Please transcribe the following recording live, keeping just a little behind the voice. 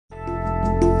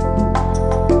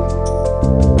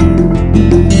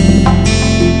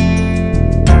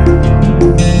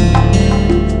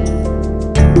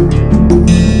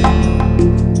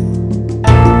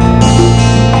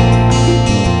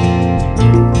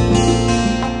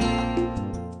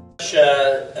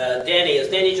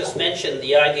Shmi just mentioned,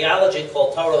 the ideology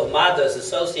called Torah u-Madda is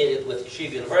associated with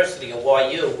Yeshiva University, or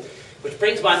YU, which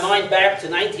brings my mind back to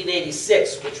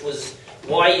 1986, which was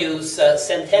YU's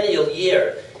centennial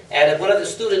year. And in one of the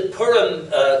student Purim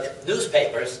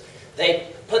newspapers, they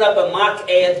put up a mock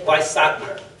ad by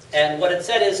Satmar. And what it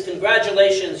said is,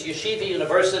 congratulations, Yeshiva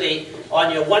University,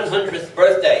 on your 100th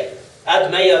birthday.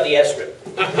 Ad Meya v'Esrim.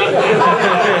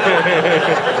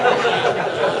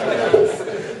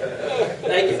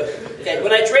 Thank you. Okay,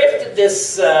 when I drafted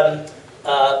this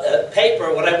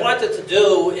paper, what I wanted to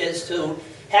do is to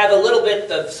have a little bit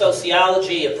of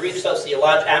sociology, a brief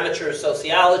amateur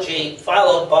sociology,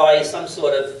 followed by some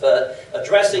sort of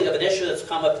addressing of an issue that's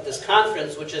come up at this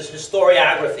conference, which is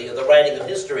historiography, or the writing of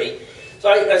history. So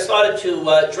I started to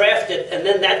draft it, and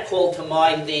then that called to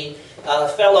mind the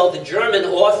the German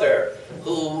author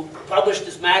who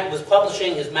was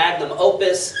publishing his magnum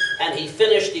opus, and he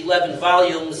finished 11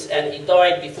 volumes, and he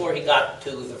died before he got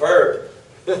to the verb.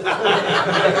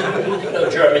 No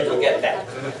German will get that.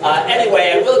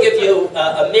 Anyway, I will give you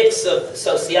a mix of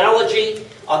sociology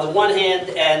on the one hand,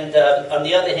 and on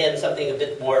the other hand, something a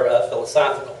bit more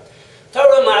philosophical.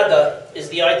 Torah u-Madda is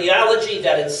the ideology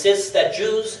that insists that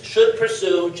Jews should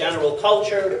pursue general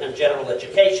culture and general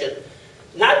education,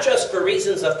 not just for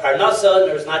reasons of parnasa,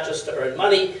 or not just to earn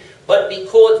money, but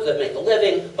because to make a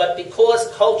living, but because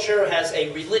culture has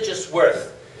a religious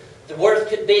worth. The worth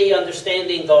could be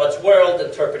understanding God's world,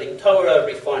 interpreting Torah,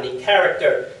 refining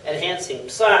character, enhancing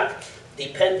psak,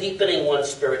 deepening one's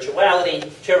spirituality,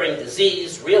 curing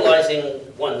disease, realizing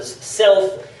one's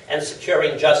self, and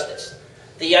securing justice.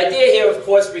 The idea here, of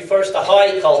course, refers to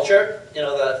high culture,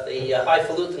 the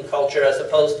highfalutin culture, as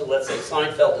opposed to, let's say,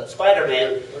 Seinfeld and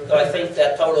Spider-Man, though I think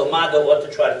that Torah u-Madda ought to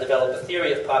try to develop a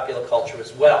theory of popular culture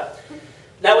as well.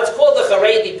 Now, what's called the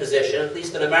Haredi position, at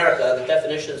least in America, the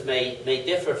definitions may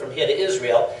differ from here to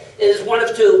Israel, is one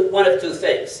of two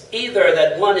things. Either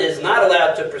that one is not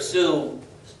allowed to pursue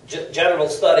general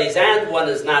studies and one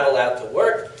is not allowed to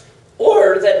work,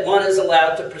 or that one is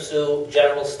allowed to pursue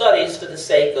general studies for the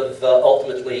sake of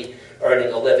ultimately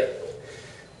earning a living.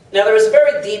 Now, there is a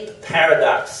very deep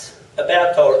paradox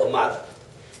about Torah u-Madda,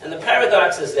 and the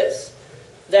paradox is this,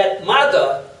 that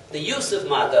Madda, the use of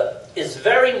Madda, is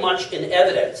very much in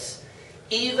evidence,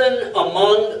 even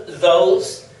among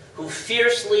those who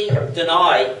fiercely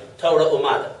deny Torah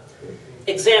u-Madda.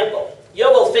 Example,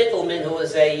 Yoel Finkelman, who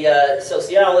is a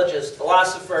sociologist,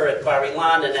 philosopher at Bar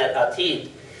Ilan and at Atid,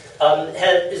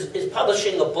 is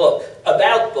publishing a book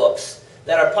about books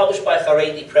that are published by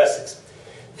Haredi presses.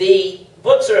 The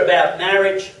books are about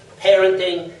marriage,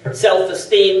 parenting,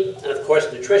 self-esteem, and of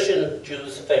course nutrition,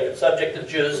 Jews' favorite subject of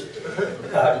Jews.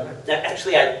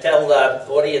 Actually, I tell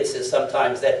audiences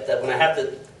sometimes that when I have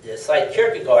to cite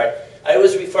Kierkegaard, I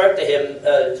always refer to him,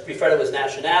 refer to his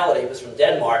nationality. He was from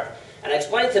Denmark. And I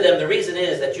explain to them the reason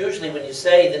is that usually when you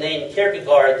say the name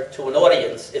Kierkegaard to an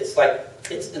audience, it's like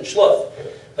instant schluff.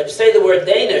 But you say the word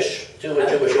Danish to a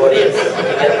Jewish audience, you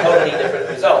get totally different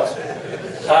results.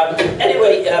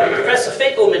 Anyway, Professor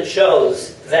Finkelman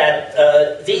shows that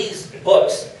these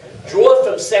books draw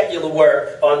from secular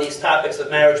work on these topics of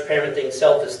marriage, parenting,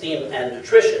 self-esteem, and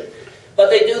nutrition. But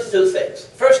they do two things.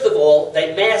 First of all,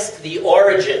 they mask the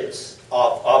origins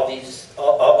of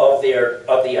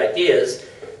the ideas.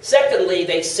 Secondly,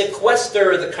 they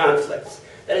sequester the conflicts.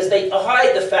 That is, they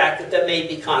hide the fact that there may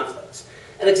be conflicts.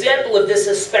 An example of this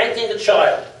is spanking a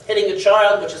child, hitting a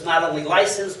child, which is not only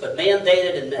licensed but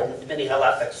mandated in many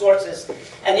halakhic sources,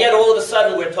 and yet all of a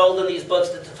sudden we're told in these books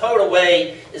that the Torah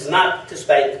way is not to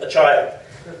spank a child.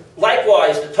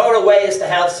 Likewise, the Torah way is to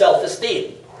have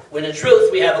self-esteem, when in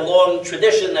truth we have a long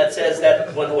tradition that says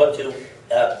that one ought to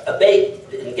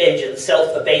engage in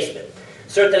self-abasement.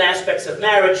 Certain aspects of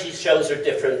marriage, he shows, are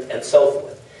different, and so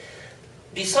forth.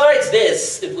 Besides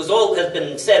this, it has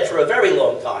been said for a very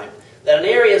long time that in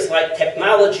areas like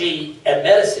technology and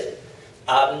medicine,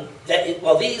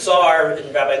 these are,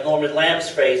 in Rabbi Norman Lamb's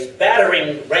phrase,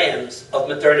 battering rams of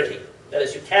modernity. That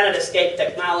is, you cannot escape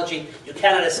technology, you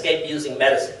cannot escape using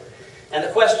medicine. And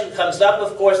the question comes up,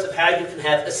 of course, of how you can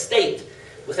have a state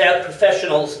without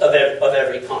professionals of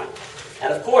every kind.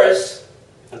 And of course,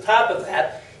 on top of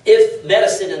that, if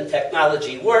medicine and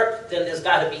technology work, then there's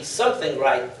got to be something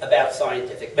right about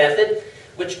scientific method,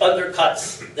 which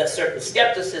undercuts the certain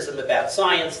skepticism about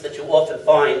science that you often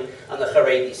find on the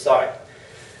Haredi side.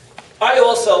 I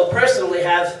also personally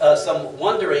have some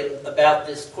wondering about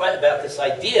this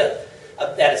idea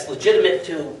that it's legitimate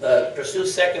to pursue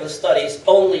secular studies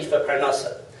only for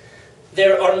parnasa.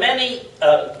 There are many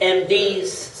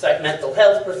MDs, like mental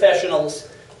health professionals,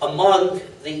 among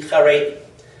the Haredi.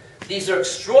 These are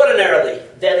extraordinarily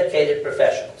dedicated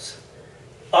professionals.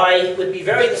 I would be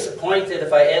very disappointed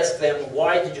if I asked them,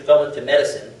 why did you go into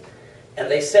medicine? And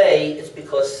they say, it's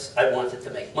because I wanted to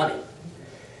make money.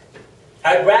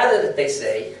 I'd rather that they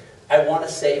say, I want to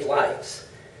save lives.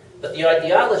 But the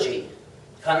ideology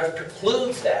kind of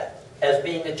precludes that as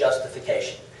being a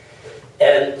justification.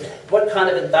 And what kind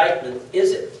of indictment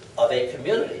is it of a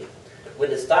community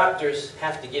when its doctors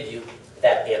have to give you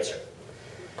that answer?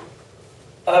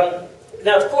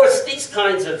 Now, of course, these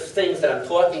kinds of things that I'm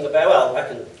talking about, well, I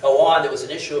can go on. There was an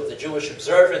issue of the Jewish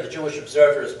Observer. The Jewish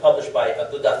Observer is published by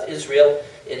Agudath Israel.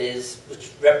 It is,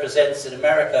 which represents in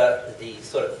America the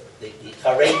sort of the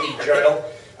Haredi journal.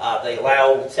 They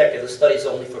allow secular studies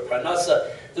only for Parnassa.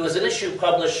 There was an issue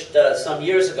published some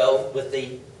years ago with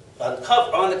on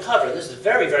the cover, and this is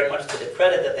very, very much to the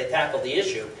credit that they tackled the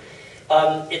issue.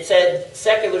 It said,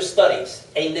 "Secular Studies,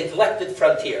 a Neglected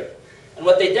Frontier." And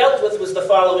what they dealt with was the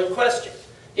following question.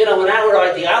 You know, in our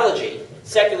ideology,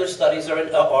 secular studies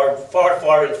are far,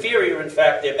 far inferior. In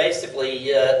fact, they're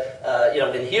basically,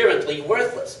 inherently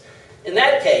worthless. In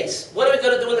that case, what are we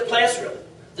going to do in the classroom?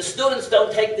 The students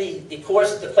don't take the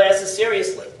course, the classes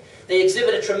seriously. They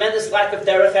exhibit a tremendous lack of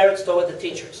derech eretz toward the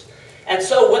teachers. And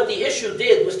so what the issue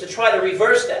did was to try to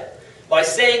reverse that by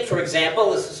saying, for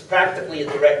example, this is practically a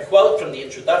direct quote from the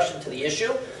introduction to the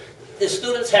issue, the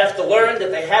students have to learn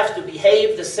that they have to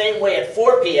behave the same way at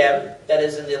 4 p.m., that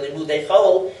is in the Limudei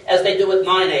Chol, as they do at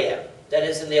 9 a.m., that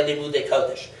is in the Limudei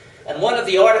Kodesh. And one of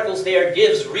the articles there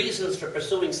gives reasons for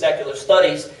pursuing secular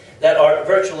studies that are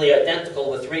virtually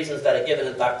identical with reasons that are given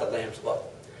in Dr. Lamb's book.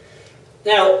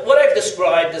 Now, what I've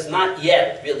described is not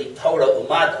yet really Torah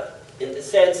u-Madda, in the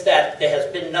sense that there has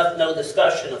been no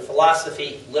discussion of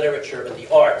philosophy, literature, and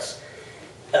the arts.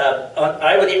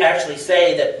 I would actually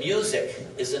say that music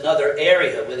is another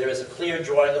area where there is a clear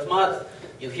drawing of Madda.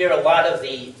 You hear a lot of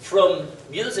the frum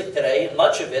music today, and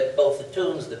much of it, both the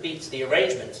tunes, the beats, the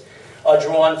arrangements, are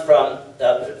drawn from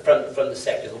the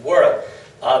secular world.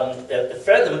 A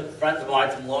friend of mine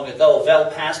from long ago, Vel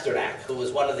Pasternak, who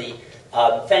was one of the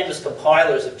famous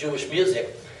compilers of Jewish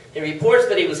music, he reports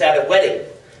that he was at a wedding,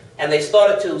 and they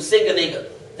started to sing a nigun.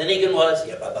 The nigun was,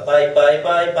 yeah, bye, bye, bye,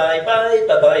 bye, bye, bye,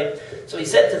 bye, bye. So he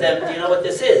said to them, do you know what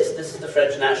this is? This is the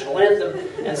French national anthem.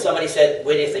 And somebody said,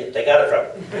 where do you think they got it from?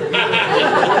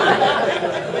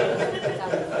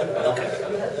 Okay.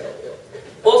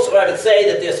 Also, I would say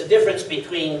that there's a difference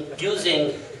between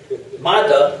using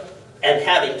Madda and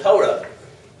having Torah,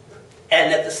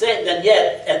 and at the same, and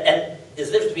there's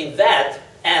a difference between that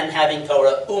and having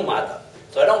Torah u-Madda.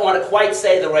 So I don't want to quite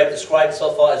say that what I've described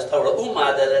so far as Torah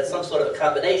u-Madda, that's some sort of a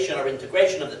combination or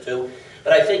integration of the two,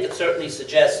 but I think it certainly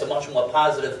suggests a much more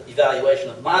positive evaluation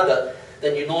of Madda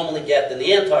than you normally get in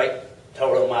the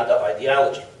anti-Torah u-Madda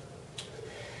ideology.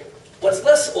 What's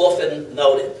less often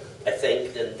noted, I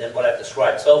think, than what I've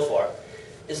described so far,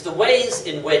 is the ways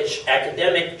in which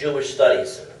academic Jewish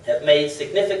studies have made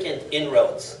significant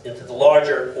inroads into the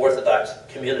larger Orthodox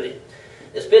community.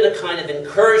 There's been a kind of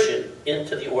incursion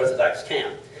into the Orthodox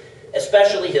camp,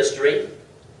 especially history,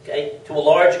 okay, to a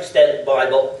large extent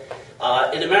Bible.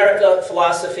 In America,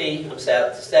 philosophy, I'm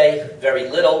sad to say, very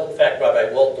little. In fact,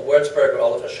 Rabbi Walter Wurzburger,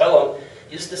 Olav HaShalom,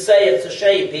 used to say it's a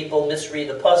shame people misread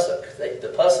the pasuk.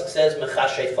 The pasuk says,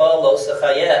 Mechashefa lo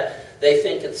sechayeh. They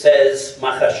think it says,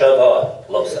 Machashava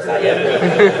lo sechayeh.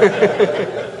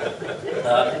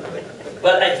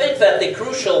 But I think that the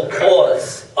crucial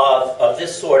cause of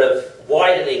this sort of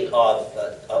widening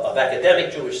of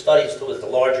academic Jewish studies towards the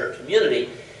larger community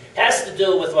has to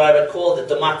do with what I would call the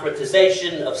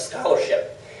democratization of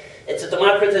scholarship. It's a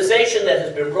democratization that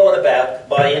has been brought about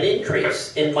by an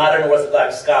increase in modern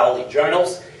Orthodox scholarly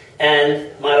journals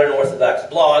and modern Orthodox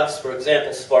blogs, for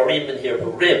example, Sfarim and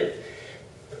Hirburim.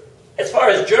 As far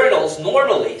as journals,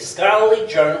 normally scholarly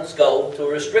journals go to a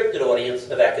restricted audience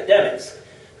of academics.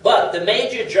 But the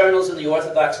major journals in the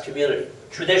Orthodox community,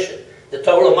 tradition, the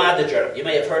Torah u-Madda journal, you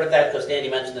may have heard of that because Danny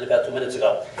mentioned it about 2 minutes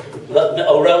ago.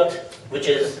 Orot, which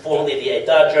is formerly the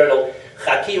Eidah journal.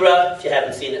 Chakira, if you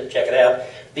haven't seen it, check it out.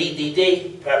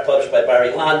 BDD, published by Bar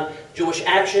Ilan. Jewish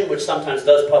Action, which sometimes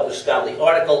does publish scholarly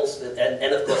articles.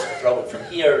 And of course, to throw in from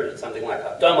here, something like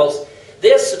Hakdomos.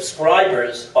 Their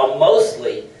subscribers are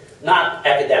mostly not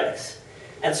academics.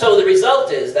 And so the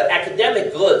result is that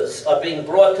academic goods are being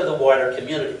brought to the wider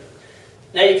community.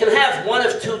 Now you can have one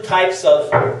of two types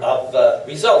of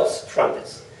results from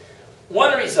this.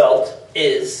 One result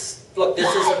is, look,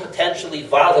 this is a potentially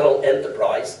volatile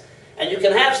enterprise, and you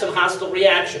can have some hostile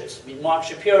reactions. I mean, Mark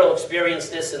Shapiro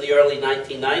experienced this in the early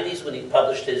 1990s when he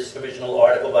published his original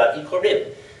article about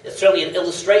Ikorim. It's certainly an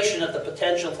illustration of the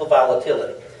potential for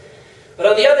volatility. But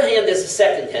on the other hand, there's a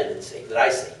second tendency that I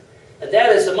see. And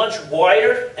that is a much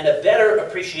wider and a better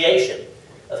appreciation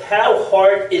of how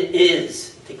hard it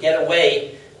is to get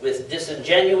away with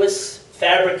disingenuous,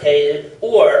 fabricated,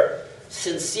 or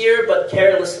sincere but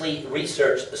carelessly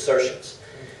researched assertions.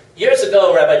 Years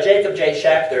ago, Rabbi Jacob J.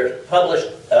 Schachter published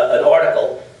an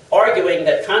article arguing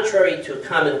that contrary to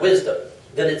common wisdom,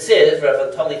 the Nitziv,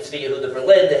 Rabbi Tali Tzvi Yehuda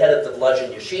Berlin, the head of the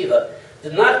Volozhin Yeshiva,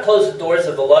 did not close the doors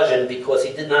of Volozhin because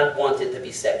he did not want it to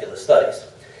be secular studies.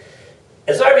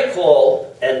 As I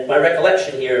recall, and my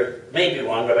recollection here may be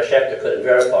wrong, Rabbi Schachter couldn't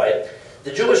verify it,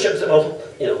 the Jewish Observer,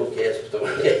 who cares?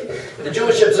 The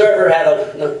Jewish Observer had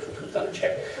who's going to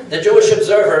check? The Jewish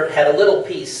Observer had a little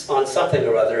piece on something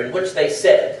or other in which they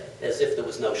said, as if there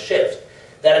was no shift,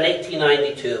 that in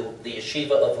 1892 the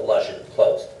yeshiva of Volozhin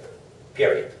closed.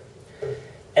 Period.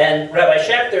 And Rabbi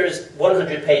Schachter's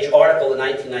 100-page article in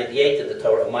 1998 in the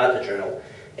Torah u-Madda journal,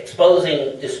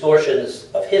 exposing distortions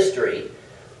of history,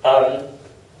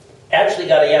 actually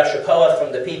got a yasher koach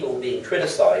from the people being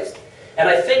criticized. And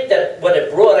I think that what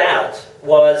it brought out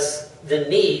was the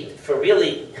need for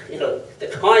really, the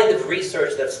kind of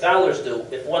research that scholars do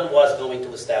if one was going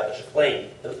to establish a claim,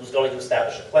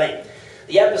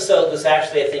 The episode was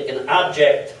actually, I think, an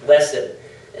object lesson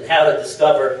in how to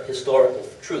discover historical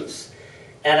truths.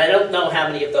 And I don't know how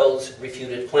many of those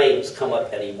refuted claims come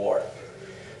up anymore.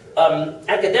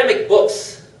 Academic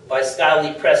books by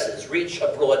scholarly presses reach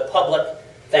a broad public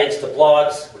thanks to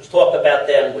blogs, which talk about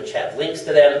them, which have links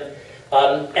to them.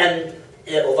 And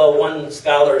although one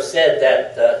scholar said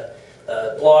that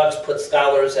blogs put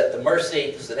scholars at the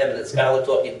mercy, this is an eminent scholar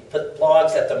talking, put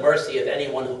blogs at the mercy of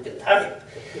anyone who can type.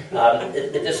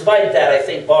 Despite that, I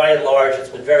think by and large it's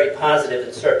been very positive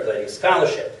in circulating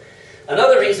scholarship.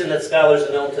 Another reason that scholars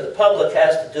are known to the public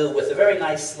has to do with a very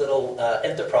nice little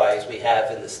enterprise we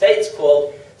have in the States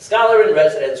called Scholar in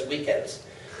Residence Weekends,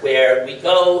 where we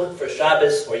go for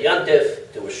Shabbos or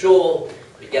Yontif to a shul,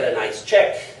 we get a nice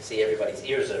check. See, everybody's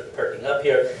ears are perking up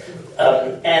here.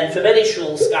 And for many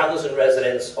shuls, scholars in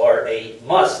residence are a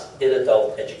must in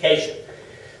adult education.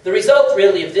 The result,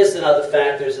 really, of this and other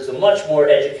factors is a much more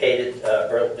educated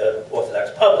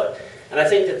Orthodox public. And I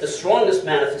think that the strongest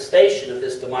manifestation of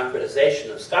this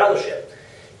democratization of scholarship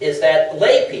is that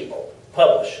lay people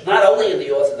publish, not only in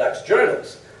the Orthodox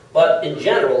journals, but in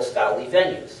general scholarly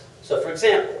venues. So, for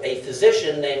example, a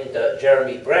physician named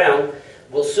Jeremy Brown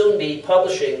will soon be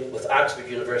publishing with Oxford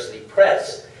University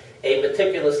Press a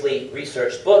meticulously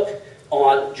researched book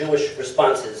on Jewish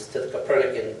responses to the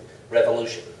Copernican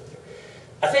revolution.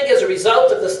 I think as a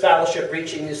result of the scholarship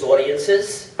reaching these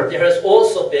audiences, there has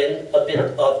also been a bit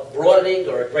of broadening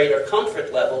or a greater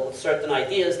comfort level with certain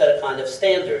ideas that are kind of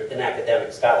standard in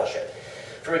academic scholarship.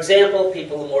 For example,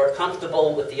 people are more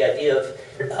comfortable with the idea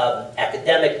of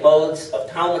academic modes of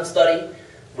Talmud study,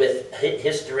 with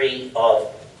history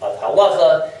of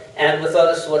halacha, and with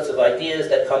other sorts of ideas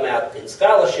that come out in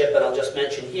scholarship. And I'll just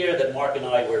mention here that Mark and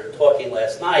I were talking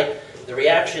last night, the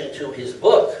reaction to his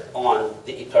book on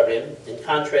the Ikarim, in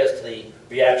contrast to the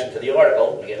reaction to the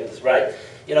article, I'm getting this right,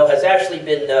 has actually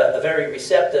been a very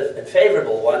receptive and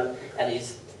favorable one, and he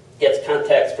gets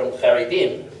contacts from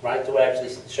Charedim, right, to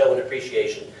actually show an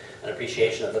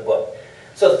appreciation of the book.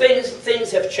 So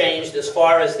things have changed as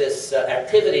far as this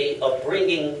activity of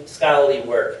bringing scholarly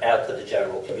work out to the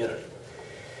general community.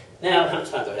 Now, how much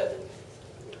time do I have?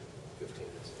 15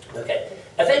 minutes. Okay.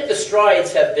 I think the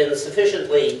strides have been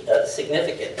sufficiently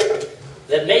significant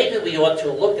that maybe we ought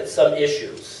to look at some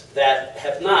issues that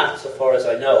have not, so far as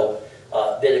I know,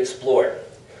 been explored.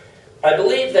 I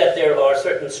believe that there are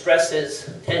certain stresses,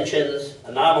 tensions,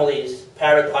 anomalies,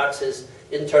 paradoxes,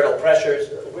 internal pressures.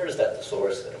 Where is that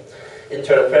thesaurus?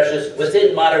 Internal pressures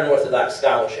within modern Orthodox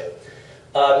scholarship.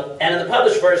 And in the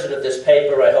published version of this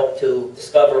paper, I hope to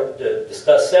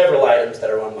discuss several items that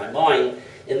are on my mind.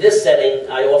 In this setting,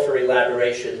 I offer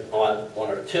elaboration on one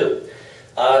or two.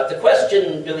 The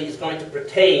question really is going to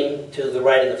pertain to the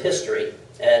writing of history,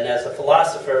 and as a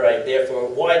philosopher, I am therefore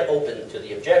wide open to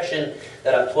the objection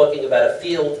that I'm talking about a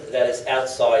field that is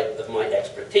outside of my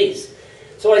expertise.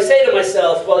 So I say to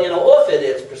myself, well, often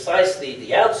it's precisely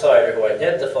the outsider who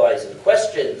identifies and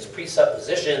questions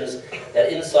presuppositions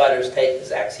that insiders take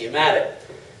as axiomatic.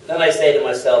 Then I say to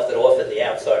myself that often the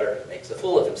outsider makes a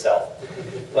fool of himself.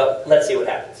 Well, let's see what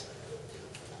happens.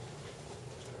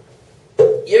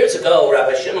 Years ago,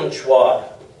 Rabbi Shimon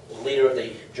Schwab, the leader of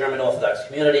the German Orthodox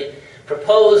community,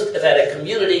 proposed that a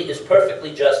community is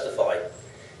perfectly justified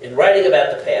in writing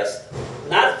about the past,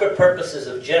 not for purposes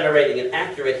of generating an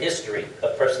accurate history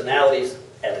of personalities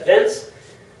and events,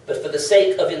 but for the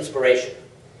sake of inspiration,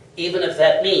 even if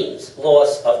that means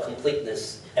loss of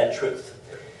completeness and truth.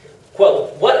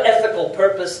 Quote, "What ethical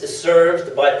purpose is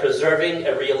served by preserving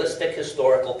a realistic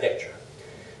historical picture?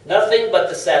 Nothing but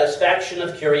the satisfaction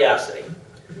of curiosity.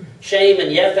 Shem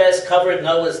and Yefes covered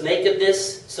Noah's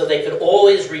nakedness so they could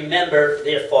always remember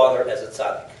their father as a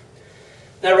tzaddik."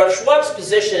 Now, Rav Schwab's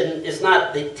position is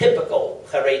not the typical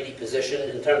Haredi position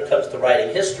in terms to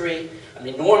writing history. I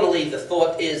mean, normally the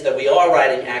thought is that we are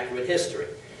writing accurate history.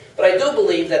 But I do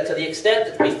believe that to the extent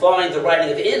that we find the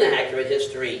writing of inaccurate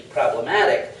history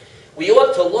problematic, we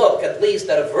ought to look at least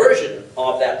at a version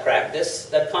of that practice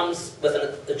that comes with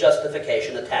a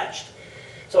justification attached.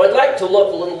 So I'd like to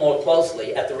look a little more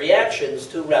closely at the reactions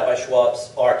to Rabbi Schwab's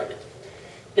argument.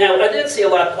 Now, I didn't see a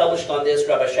lot published on this.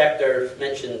 Rabbi Schechter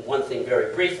mentioned one thing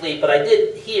very briefly, but I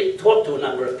did talk to a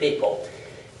number of people.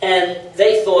 And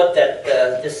they thought that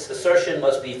this assertion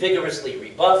must be vigorously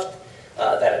rebuffed,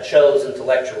 that it shows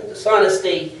intellectual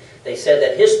dishonesty. They said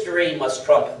that history must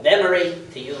trump memory,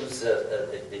 to use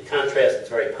the contrast that's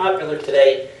very popular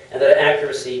today, and that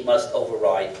accuracy must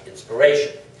override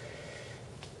inspiration.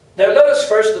 Now, notice,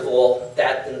 first of all,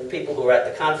 that, and people who are at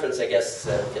the conference, I guess,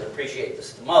 can appreciate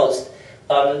this the most,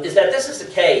 is that this is a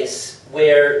case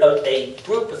where a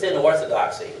group within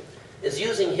Orthodoxy is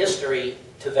using history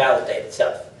to validate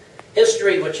itself.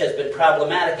 History, which has been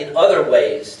problematic in other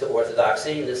ways to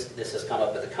Orthodoxy, and this has come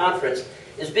up at the conference,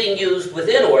 is being used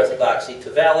within Orthodoxy to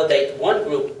validate one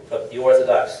group of the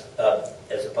Orthodox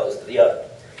as opposed to the other.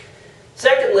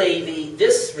 Secondly,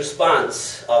 this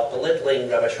response of belittling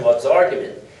Rabbi Schwab's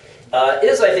argument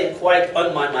is, I think, quite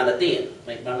un-Maimonidean.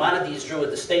 Maimonides drew a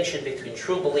distinction between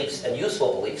true beliefs and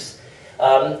useful beliefs,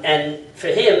 and for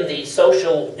him, the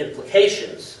social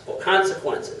implications or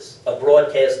consequences of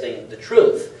broadcasting the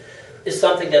truth is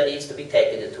something that needs to be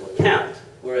taken into account,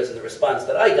 whereas in the response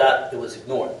that I got, it was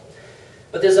ignored.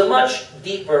 But there's a much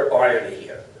deeper irony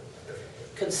here.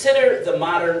 Consider the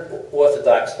modern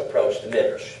Orthodox approach to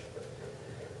Midrash.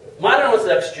 Modern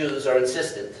Orthodox Jews are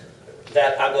insistent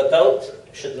that Agadot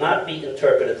should not be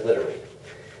interpreted literally.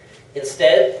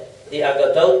 Instead, the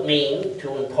Agadot mean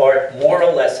to impart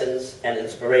moral lessons and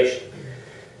inspiration.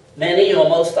 Many or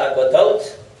most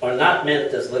Agadot are not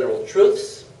meant as literal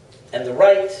truths, and the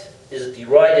right is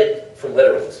derided from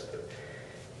literalism.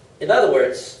 In other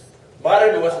words,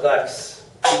 modern Orthodox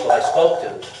people I spoke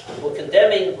to were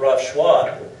condemning Rav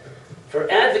Schwab for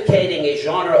advocating a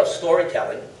genre of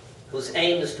storytelling whose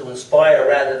aim is to inspire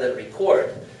rather than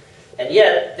record, and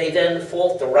yet they then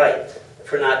fault the right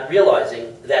for not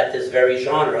realizing that this very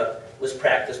genre was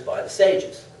practiced by the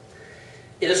sages.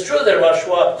 It is true that Rav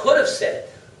Schwab could have said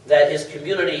that his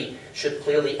community should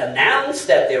clearly announce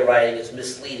that their writing is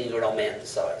misleading or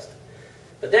romanticized.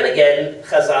 But then again,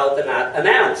 Chazal did not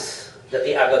announce that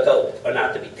the Agadot are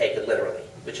not to be taken literally,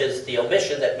 which is the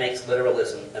omission that makes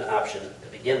literalism an option to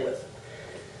begin with.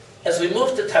 As we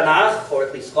move to Tanakh, or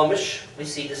at least Chumash, we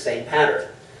see the same pattern.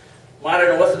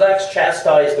 Modern Orthodox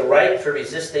chastise the right for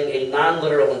resisting a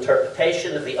non-literal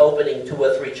interpretation of the opening 2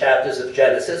 or 3 chapters of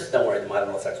Genesis. Don't worry, the modern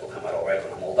Orthodox will come out all right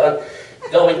when I'm all done.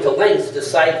 Going to lengths to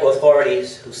cite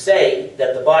authorities who say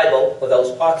that the Bible, or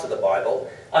those parts of the Bible,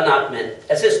 are not meant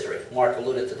as history. Mark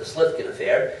alluded to the Slitkin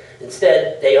affair.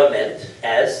 Instead, they are meant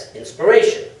as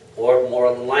inspiration or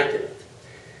moral enlightenment.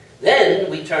 Then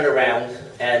we turn around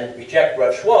and reject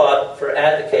Rav Schwab for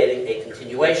advocating a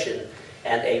continuation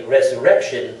and a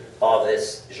resurrection of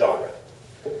this genre.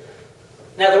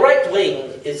 Now, the right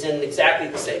wing is in exactly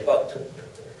the same boat.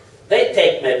 They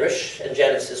take Midrash and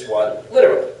Genesis 1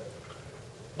 literally.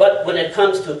 But when it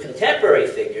comes to contemporary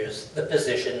figures, the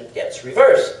position gets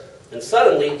reversed. And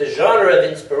suddenly, the genre of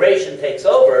inspiration takes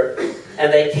over,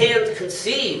 and they can't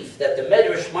conceive that the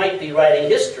Midrash might be writing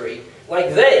history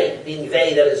like they, being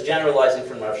they that is generalizing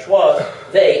from Rav Schwab,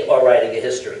 they are writing a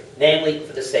history, namely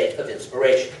for the sake of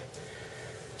inspiration.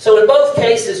 So in both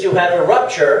cases, you have a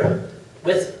rupture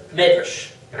with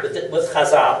Midrash, with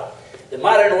Chazal. The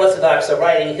modern Orthodox are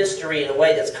writing history in a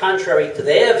way that's contrary to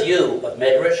their view of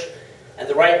Midrash, and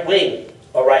the right wing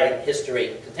are writing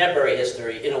history, contemporary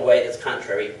history, in a way that's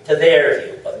contrary to their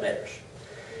view of Midrash.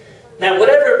 Now,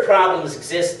 whatever problems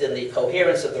exist in the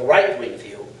coherence of the right-wing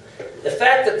view, the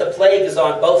fact that the plague is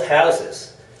on both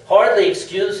houses hardly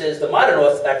excuses the modern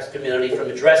Orthodox community from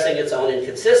addressing its own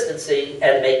inconsistency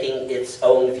and making its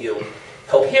own view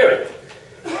coherent.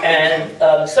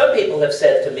 And some people have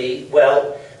said to me,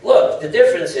 well, look, the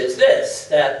difference is this,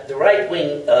 that the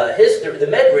right-wing history, the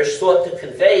Midrash, sought to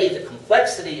convey the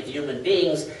complexity of human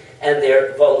beings and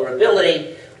their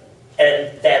vulnerability,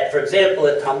 and that, for example,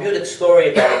 a Talmudic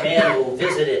story about a man who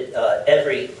visited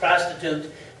every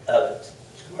prostitute,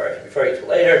 referring to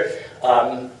later,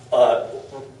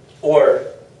 or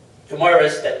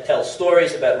Gemaras that tell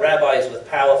stories about rabbis with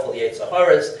powerful Yetzer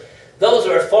Haras. Those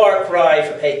are a far cry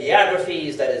from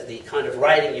hagiographies, that is the kind of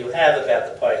writing you have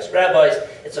about the pious rabbis.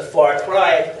 It's a far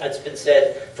cry, it's been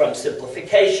said, from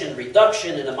simplification,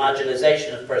 reduction, and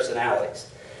homogenization of personalities.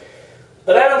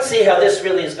 But I don't see how this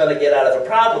really is going to get out of a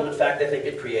problem. In fact, I think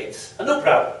it creates a new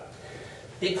problem.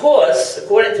 Because,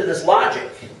 according to this logic,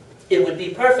 it would be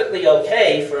perfectly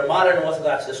okay for a modern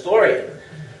Orthodox historian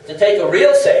to take a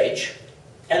real sage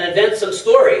and invent some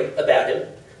story about him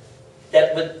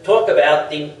that would talk about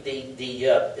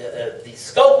the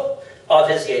scope of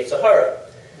his Yetzer Hara.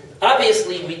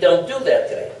 Obviously, we don't do that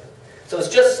today. So it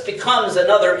just becomes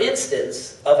another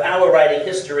instance of our writing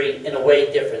history in a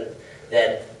way different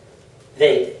than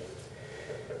they did.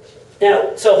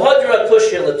 Now, so Hadra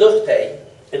Kushya Laduchte,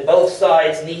 and both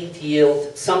sides need to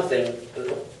yield something,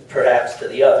 perhaps, to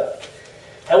the other.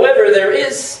 However, there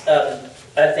is,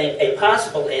 I think, a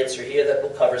possible answer here that will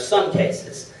cover some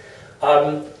cases.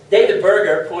 David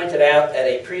Berger pointed out at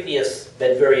a previous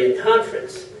Ben-Gurion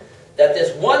conference that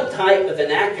there's one type of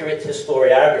inaccurate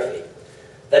historiography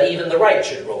that even the right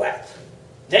should rule out.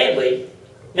 Namely,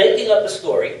 making up a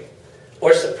story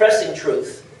or suppressing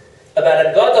truth about a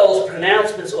gadol's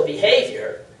pronouncements or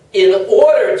behavior in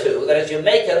order to, that is, you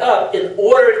make it up in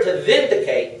order to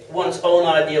vindicate one's own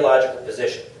ideological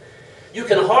position. You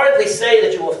can hardly say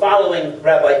that you were following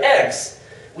Rabbi X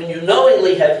when you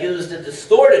knowingly have used a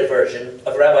distorted version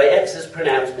of Rabbi X's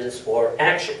pronouncements or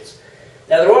actions.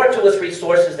 Now, there are 2 or 3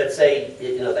 sources that say,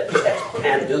 that X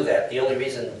can do that. The only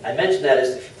reason I mention that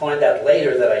is if you find out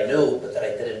later that I knew, but that I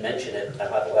didn't mention it,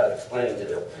 I'll have a lot of explaining to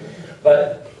do.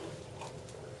 But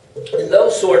in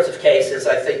those sorts of cases,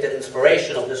 I think that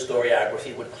inspirational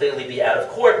historiography would clearly be out of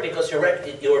court because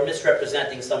you're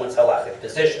misrepresenting someone's halachic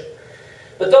position.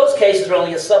 But those cases are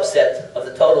only a subset of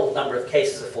the total number of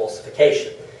cases of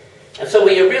falsification. And so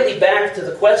we are really back to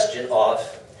the question of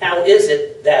how is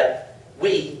it that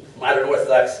we, modern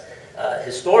Orthodox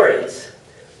historians,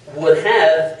 would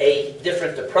have a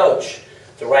different approach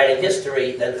to writing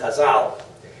history than Chazal.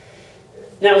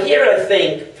 Now here I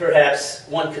think perhaps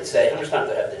one could say, how much time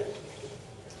do I have there?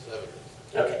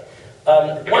 7.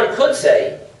 Okay. One could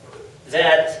say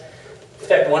that, in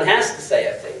fact one has to say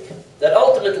I think, that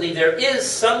ultimately there is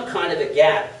some kind of a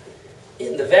gap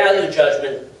in the value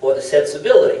judgment or the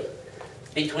sensibility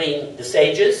between the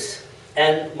sages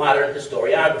and modern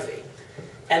historiography.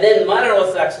 And then modern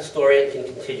Orthodox historian can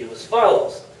continue as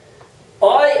follows.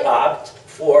 I opt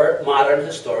for modern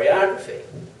historiography.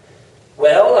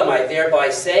 Well, am I thereby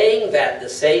saying that the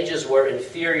sages were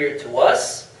inferior to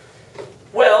us?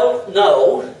 Well,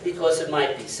 no, because it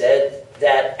might be said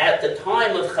that at the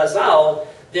time of Chazal,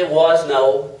 there was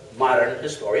no modern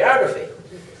historiography.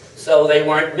 So they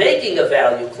weren't making a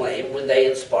value claim when they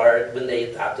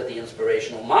adopted the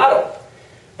inspirational model.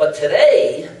 But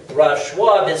today, Rav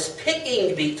Schwab is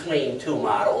picking between 2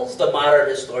 models, the modern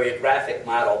historiographic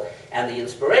model and the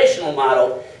inspirational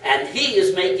model, and he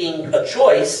is making a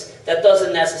choice that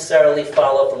doesn't necessarily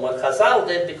follow from what Chazal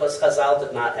did, because Chazal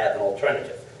did not have an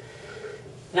alternative.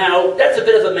 Now, that's a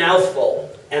bit of a mouthful,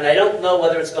 and I don't know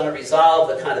whether it's going to resolve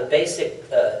the kind of basic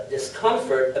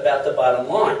discomfort about the bottom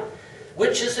line.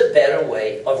 Which is a better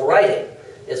way of writing?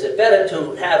 Is it better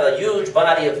to have a huge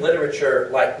body of literature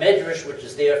like Medrash, which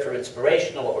is there for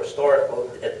inspirational or historical,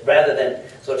 rather than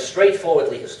sort of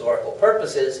straightforwardly historical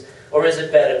purposes, or is it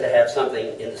better to have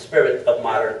something in the spirit of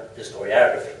modern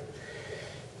historiography?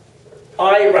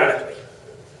 Ironically,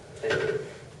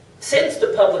 since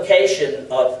the publication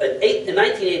of, in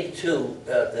 1982,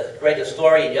 the great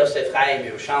historian Yosef Chaim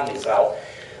Yerushalmi Zal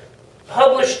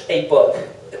published a book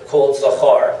called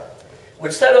Zachar,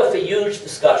 which set off a huge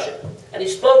discussion. And he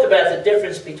spoke about the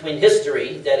difference between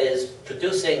history, that is,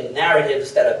 producing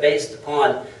narratives that are based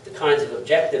upon the kinds of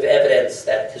objective evidence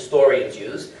that historians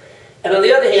use, and on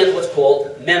the other hand, what's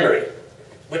called memory,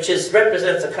 which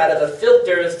represents a kind of a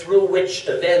filter through which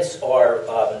events are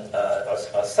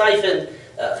siphoned.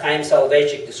 Chaim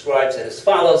Soloveitchik describes it as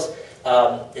follows.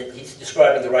 He's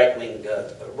describing the right-wing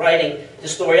writing.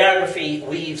 Historiography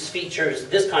weaves features,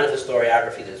 this kind of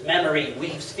historiography, there's memory,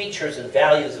 weaves features and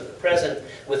values of the present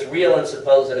with real and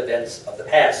supposed events of the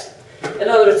past. In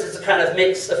other words, it's a kind of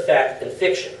mix of fact and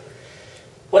fiction.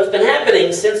 What's been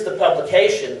happening since the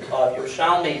publication of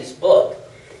Yerushalmi's book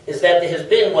is that there has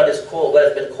been what has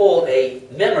been called a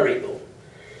memory boom.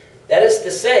 That is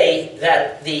to say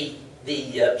that the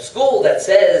school that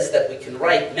says that we can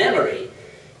write memory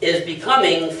is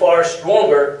becoming far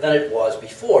stronger than it was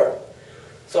before.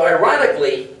 So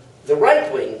ironically, the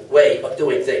right-wing way of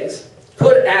doing things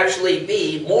could actually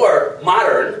be more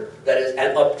modern, that is,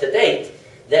 and up-to-date,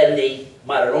 than the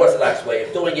modern Orthodox way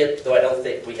of doing it, though I don't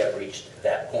think we have reached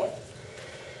that point.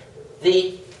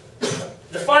 The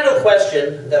final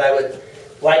question that I would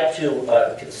like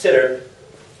to consider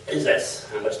is this.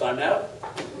 How much time now?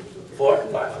 4?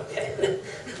 5, okay.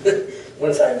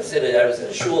 Once I was in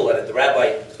a shul, and the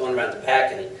rabbi was going around the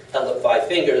pack, and he held up 5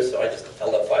 fingers, so I just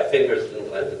held up 5 fingers, and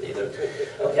left it either.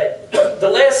 Okay. The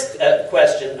last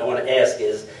question I want to ask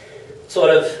is sort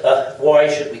of why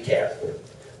should we care?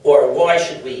 Or why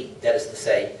should we, that is to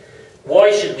say,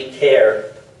 why should we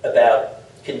care about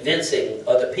convincing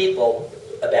other people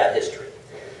about history?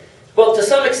 Well, to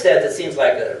some extent, it seems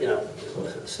like a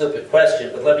stupid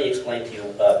question, but let me explain to you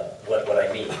what I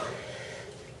mean.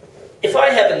 If I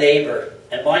have a neighbor,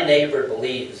 and my neighbor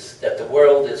believes that the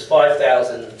world is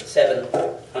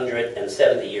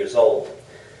 5,770 years old,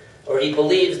 or he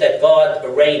believes that God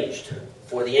arranged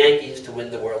for the Yankees to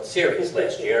win the World Series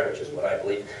last year, which is what I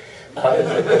believe,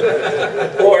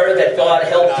 or that God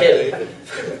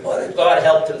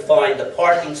helped him find a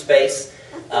parking space.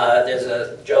 There's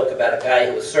a joke about a guy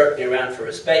who was circling around for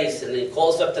a space, and he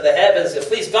calls up to the heavens, and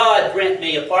please God, grant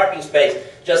me a parking space.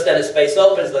 Just then his space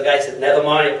opens, the guy said, never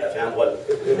mind, I found one.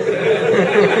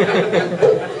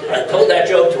 I told that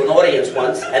joke to an audience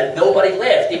once, and nobody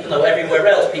laughed, even though everywhere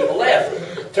else people laughed.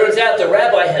 Turns out the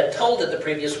rabbi had told it the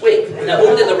previous week. Now,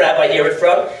 who did the rabbi hear it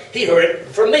from? He heard it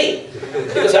from me,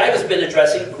 because I was been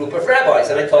addressing a group of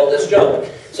rabbis, and I told this joke.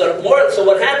 So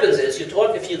what happens is, it's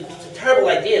a terrible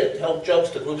idea to tell jokes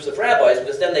to groups of rabbis,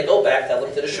 because then they go back, tell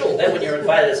them to the shul. Then when you're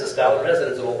invited as a scholar in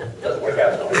residence, it all doesn't work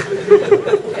out.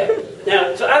 Okay.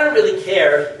 Now, so I don't really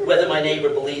care whether my neighbor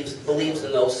believes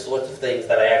in those sorts of things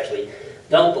that I actually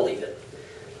don't believe in.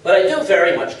 But I do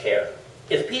very much care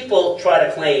if people try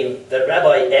to claim that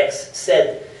Rabbi X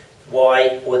said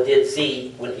Y or did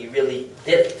Z when he really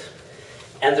didn't.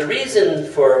 And the reason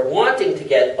for wanting to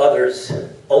get others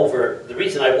over, the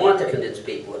reason I want to convince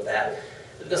people of that,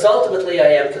 is because ultimately I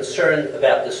am concerned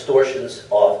about distortions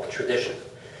of tradition.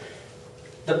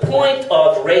 The point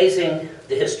of raising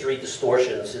the history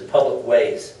distortions in public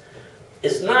ways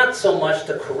is not so much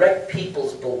to correct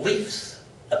people's beliefs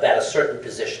about a certain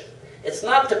position. It's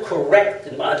not to correct,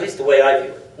 at least the way I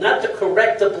view it, not to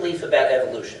correct the belief about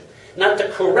evolution, not to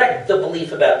correct the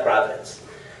belief about providence,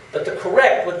 but to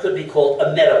correct what could be called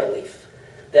a meta-belief.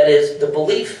 That is, the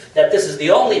belief that this is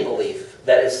the only belief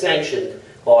that is sanctioned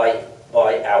by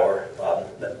our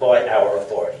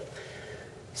authority.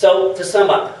 So, to sum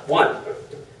up, 1,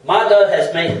 Madda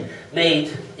has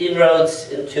made inroads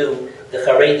into the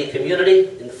Haredi community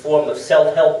in the form of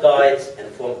self-help guides and in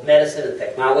the form of medicine and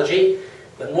technology,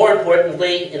 but more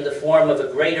importantly, in the form of a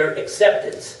greater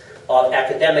acceptance of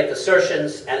academic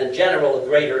assertions and, in general, a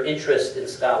greater interest in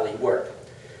scholarly work.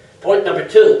 Point number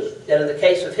 2, that in the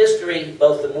case of history,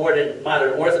 both the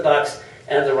modern Orthodox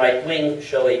and the right wing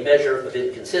show a measure of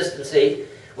inconsistency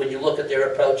when you look at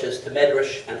their approaches to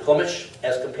Medrash and Chumash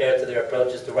as compared to their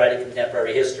approaches to writing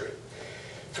contemporary history.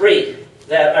 3,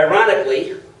 that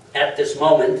ironically, at this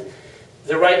moment,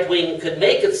 the right wing could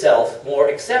make itself more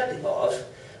accepting of,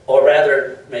 or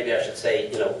rather, maybe I should say,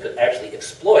 could actually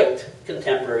exploit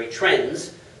contemporary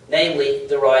trends, namely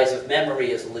the rise of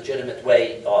memory as a legitimate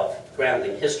way of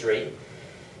grounding history.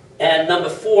 And number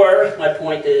 4, my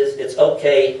point is, it's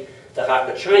okay to hock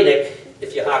a chinik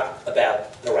if you hock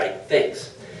about the right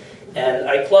things. And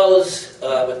I close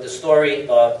with the story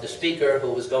of the speaker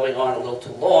who was going on a little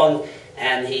too long,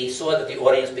 and he saw that the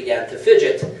audience began to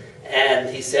fidget, and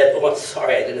he said, oh, I'm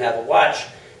sorry, I didn't have a watch.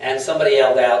 And somebody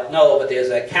yelled out, no, but there's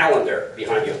a calendar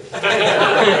behind you.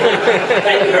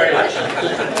 Thank you very much.